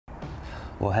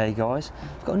Well, hey guys,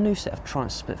 I've got a new set of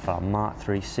Triumph Spitfire Mark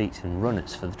III seats and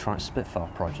runners for the Triumph Spitfire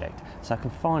project, so I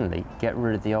can finally get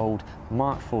rid of the old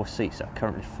Mark IV seats that are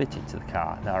currently fitted to the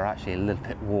car that are actually a little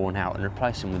bit worn out and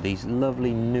replace them with these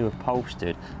lovely new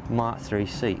upholstered Mark III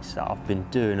seats that I've been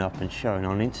doing up and showing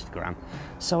on Instagram.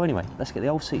 So anyway, let's get the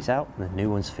old seats out and the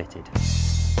new ones fitted.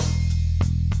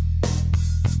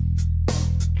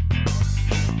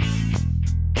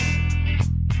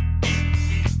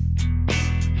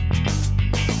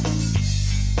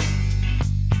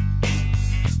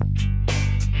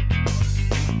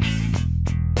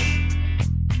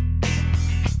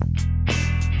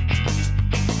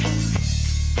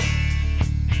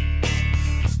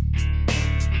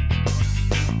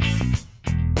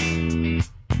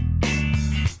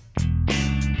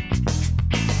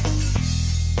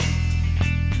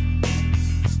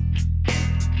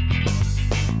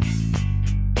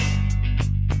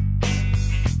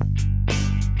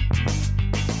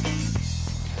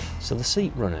 So the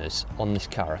seat runners on this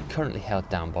car are currently held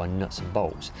down by nuts and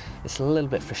bolts. It's a little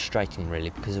bit frustrating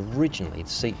really, because originally the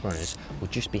seat runners would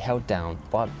just be held down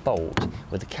by a bolt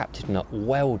with the captive nut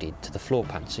welded to the floor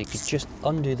pan, so you could just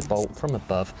undo the bolt from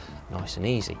above nice and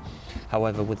easy.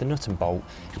 However, with the nut and bolt,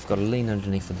 you've got to lean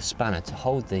underneath with the spanner to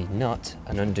hold the nut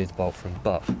and undo the bolt from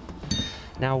above.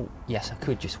 Now, yes, I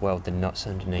could just weld the nuts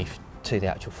underneath to the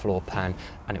actual floor pan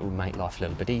and it would make life a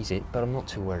little bit easier, but I'm not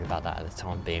too worried about that at the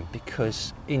time being,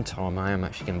 because in time I am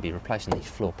actually going to be replacing these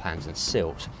floor pans and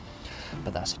sills,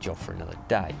 but that's a job for another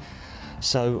day.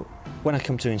 So when I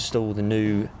come to install the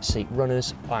new seat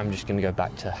runners, I'm just going to go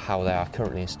back to how they are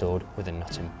currently installed with a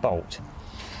nut and bolt.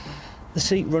 The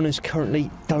seat runners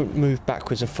currently don't move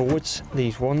backwards and forwards,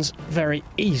 these ones, very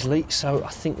easily, so I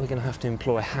think we're going to have to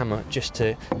employ a hammer just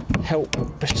to help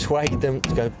persuade them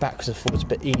to go backwards and forwards a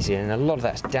bit easier, and a lot of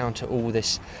that's down to all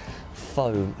this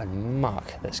foam and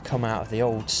muck that's come out of the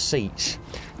old seats,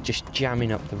 just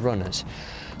jamming up the runners.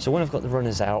 So when I've got the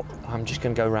runners out, I'm just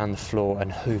going to go around the floor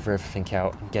and hoover everything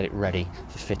out and get it ready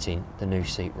for fitting the new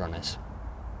seat runners.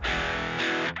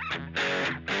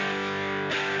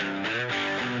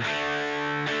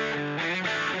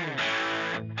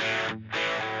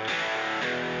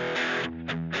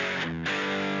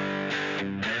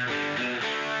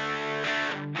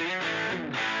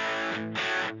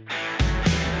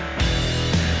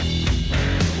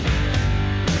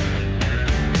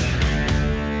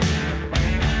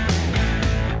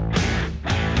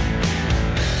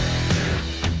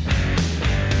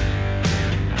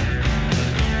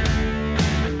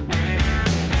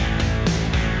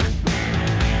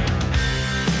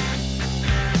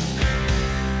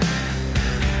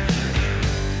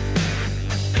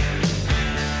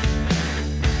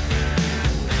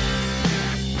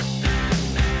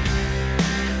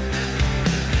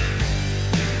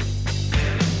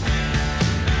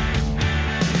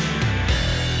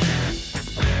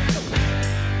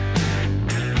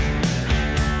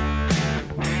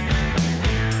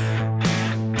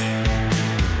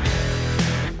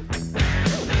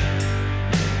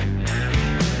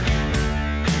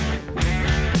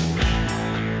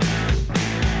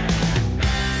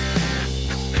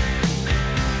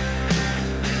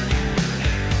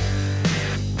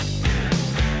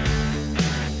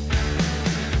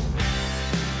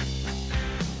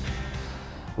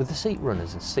 With the seat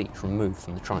runners and seats removed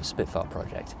from the Triumph Spitfire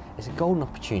project, it's a golden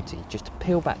opportunity just to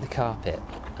peel back the carpet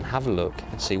and have a look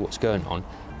and see what's going on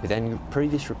with any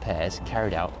previous repairs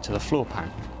carried out to the floor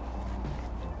pan.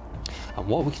 And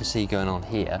what we can see going on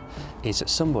here is that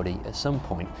somebody at some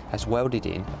point has welded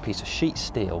in a piece of sheet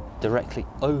steel directly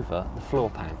over the floor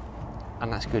pan,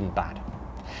 and that's good and bad.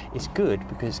 It's good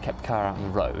because it's kept the car out on the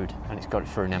road and it's got it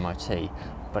through an MOT,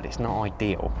 but it's not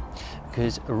ideal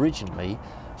because originally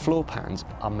floor pans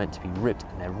are meant to be ribbed,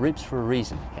 and they're ribbed for a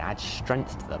reason. It adds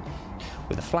strength to them.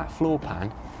 With a flat floor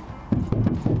pan,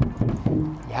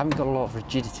 you haven't got a lot of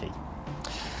rigidity.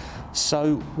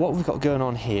 So what we've got going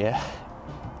on here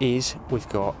is we've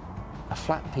got a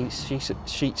flat piece of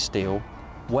sheet steel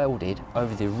welded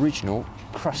over the original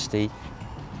crusty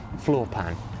floor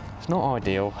pan. It's not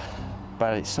ideal,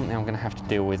 but it's something I'm going to have to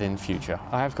deal with in the future.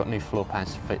 I have got new floor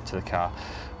pans to fit to the car,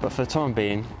 but for the time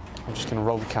being I'm just going to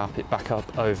roll the carpet back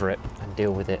up over it and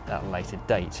deal with it at a later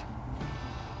date.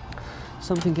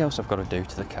 Something else I've got to do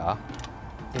to the car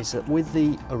is that with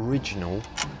the original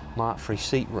Mark III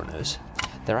seat runners,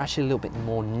 they're actually a little bit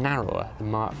more narrower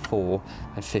than Mark IV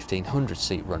and 1500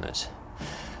 seat runners.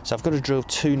 So I've got to drill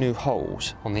two new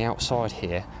holes on the outside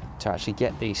here to actually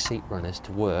get these seat runners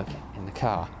to work in the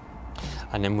car.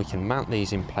 And then we can mount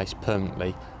these in place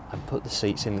permanently and put the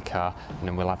seats in the car, and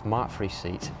then we'll have Mark III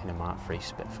seats in a Mark III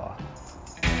Spitfire.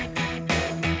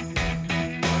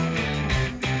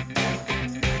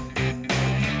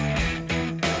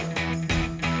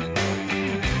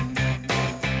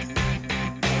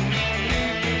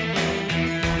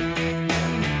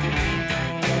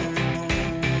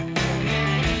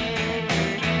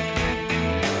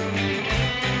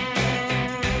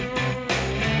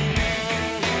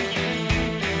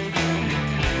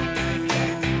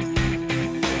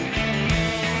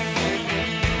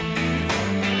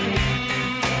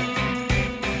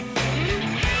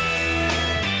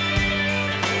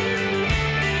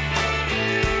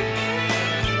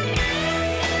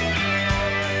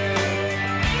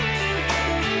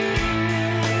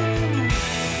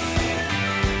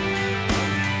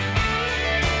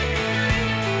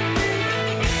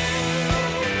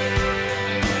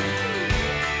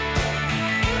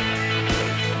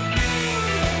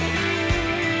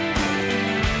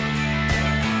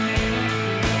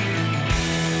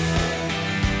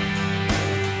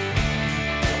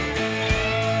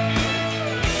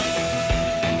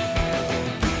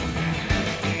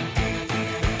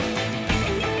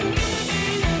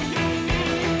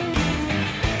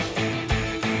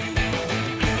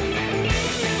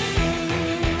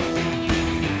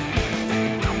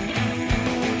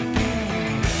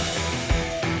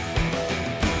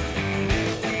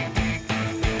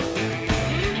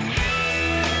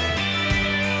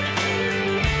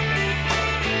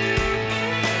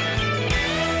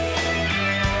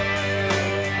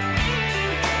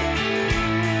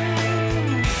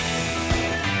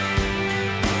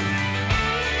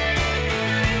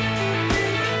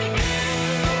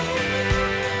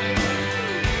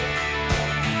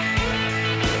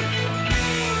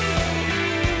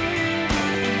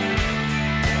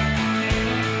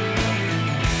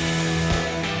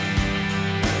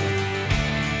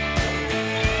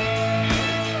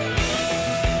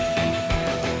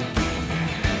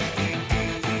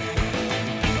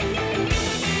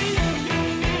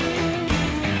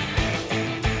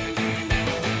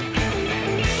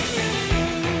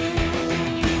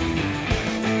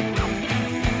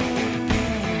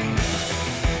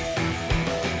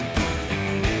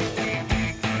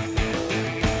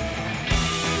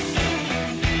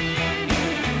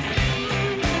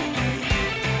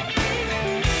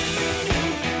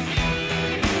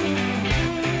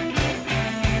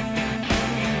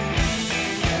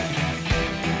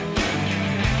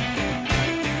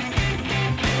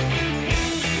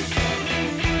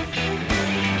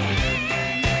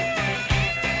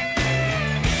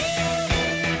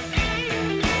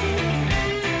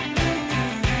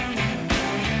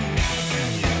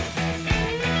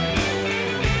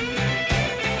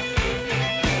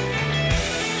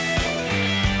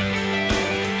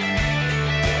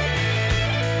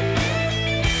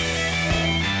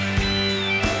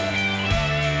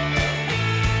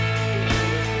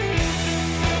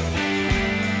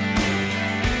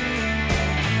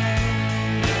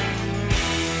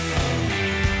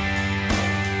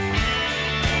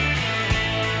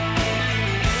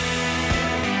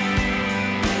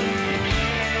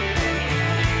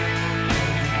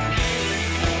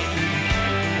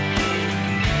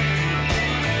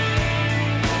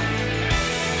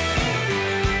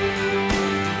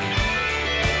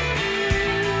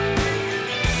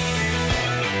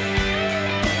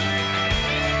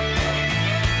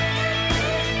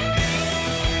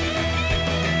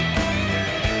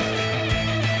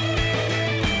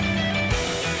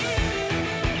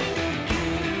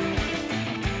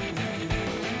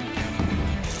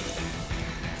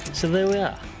 So there we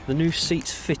are, the new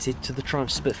seats fitted to the Triumph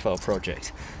Spitfire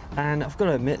Project. And I've got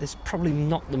to admit, it's probably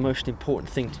not the most important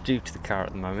thing to do to the car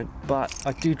at the moment, but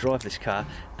I do drive this car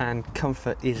and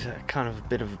comfort is kind of a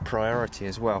bit of a priority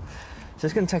as well. So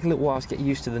it's going to take a little while to get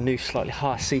used to the new slightly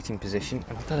higher seating position,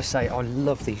 and I've got to say I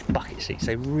love these bucket seats.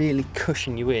 They really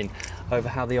cushion you in over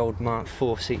how the old Mark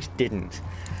IV seats didn't.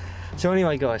 So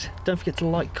anyway guys, don't forget to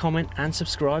like, comment and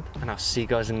subscribe, and I'll see you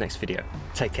guys in the next video.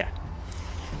 Take care.